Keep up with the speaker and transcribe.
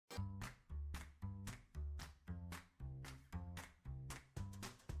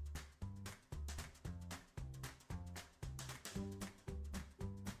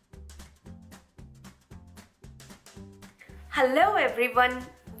Hello everyone!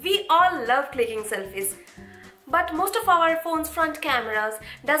 We all love clicking selfies. But most of our phone's front cameras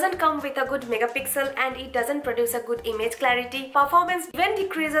doesn't come with a good megapixel and it doesn't produce a good image clarity. Performance even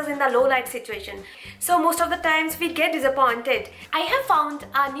decreases in the low light situation. So most of the times we get disappointed. I have found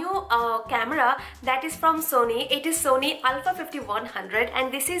a new camera that is from Sony. It is Sony a5100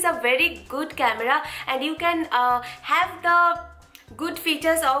 and this is a very good camera and you can have the good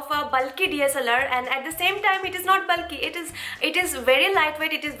features of a bulky DSLR, and at the same time it is not bulky. It is very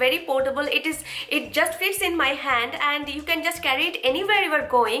lightweight, it is very portable, it just fits in my hand and you can just carry it anywhere you are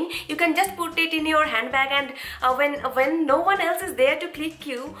going. You can just put it in your handbag and when no one else is there to click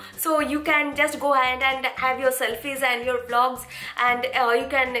you, so you can just go ahead and have your selfies and your vlogs, and you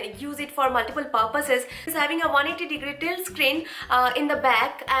can use it for multiple purposes. It's having a 180-degree tilt screen in the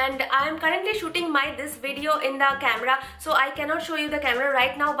back, and I am currently shooting this video in the camera, so I cannot show you the camera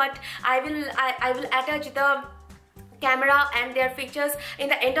right now, but I will attach the camera and their features in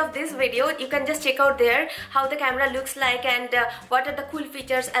the end of this video. You can just check out there how the camera looks like and what are the cool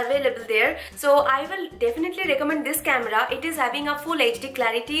features available there. So I will definitely recommend this camera. It is having a full HD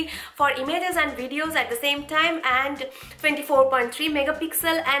clarity for images and videos at the same time, and 24.3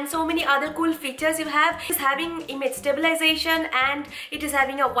 megapixel and so many other cool features you have. It is having image stabilization and it is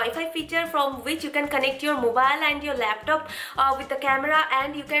having a Wi-Fi feature from which you can connect your mobile and your laptop with the camera,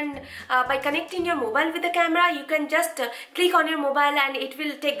 and you can by connecting your mobile with the camera you can just click on your mobile and it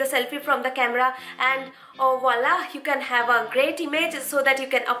will take the selfie from the camera, and voila, you can have a great image so that you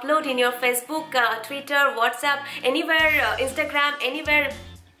can upload in your Facebook, Twitter, WhatsApp, anywhere, Instagram, anywhere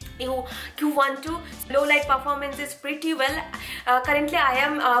you want to. Low light performance is pretty well. Currently I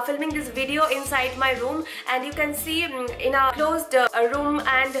am filming this video inside my room, and you can see in a closed room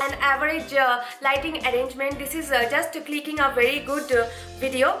and an average lighting arrangement. This is just clicking a very good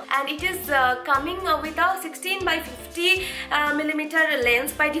video, and it is coming with a 16 by 50 millimeter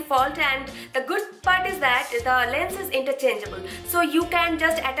lens by default, and the good part is that the lens is interchangeable, so you can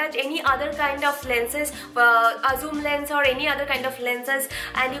just attach any other kind of lenses, a zoom lens or any other kind of lenses,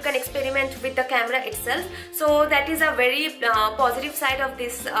 and you can experiment with the camera itself. So that is a very positive side of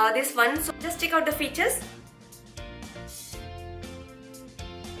this one. So just check out the features.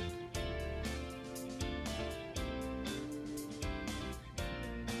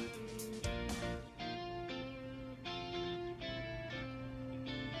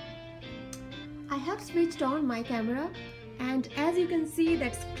 I have switched on my camera, and as you can see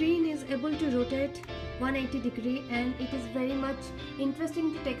that screen is able to rotate 180 degree, and it is very much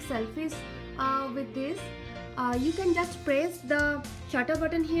interesting to take selfies with this. You can just press the shutter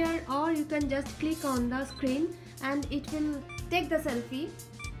button here, or you can just click on the screen and it will take the selfie.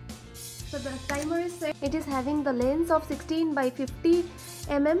 So the timer is set. It is having the lens of 16 by 50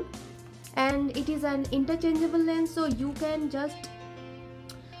 mm and it is an interchangeable lens, so you can just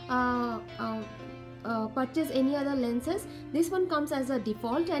purchase any other lenses. This one comes as a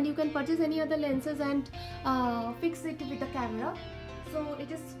default, and you can purchase any other lenses and fix it with the camera. So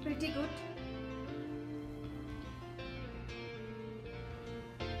it is pretty good.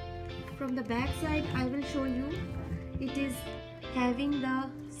 From the back side I will show you. It is having the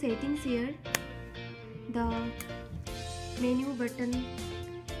settings here. The menu button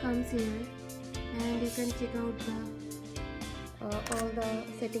comes here, and you can check out all the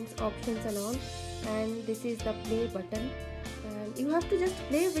settings options and all, and this is the play button, and you have to just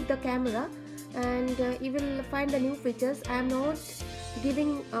play with the camera and you will find the new features. I am not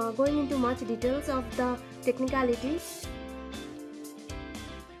going into much details of the technicality.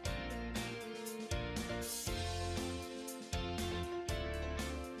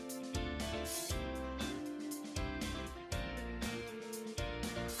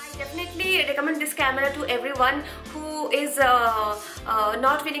 Definitely recommend this camera to everyone who is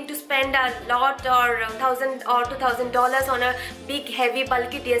not willing to spend a lot or $1,000 or $2,000 on a big heavy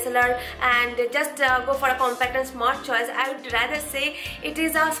bulky DSLR and just go for a compact and smart choice. I would rather say it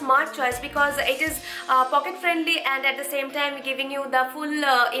is a smart choice because it is pocket friendly and at the same time giving you the full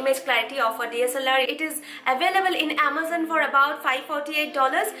image clarity of a DSLR. It is available in Amazon for about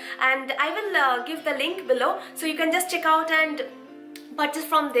 $548, and I will give the link below, so you can just check out and purchase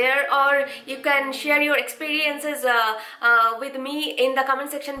from there, or you can share your experiences with me in the comment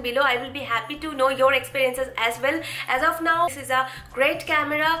section below. I will be happy to know your experiences as well. As of now, this is a great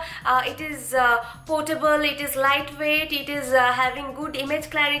camera. It is portable, it is lightweight, it is having good image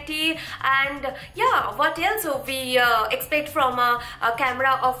clarity, and yeah, what else we expect from a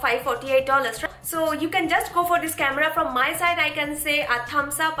camera of $548, right? So you can just go for this camera. From my side, I can say a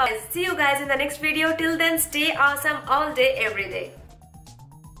thumbs up. I'll see you guys in the next video. Till then, stay awesome all day every day.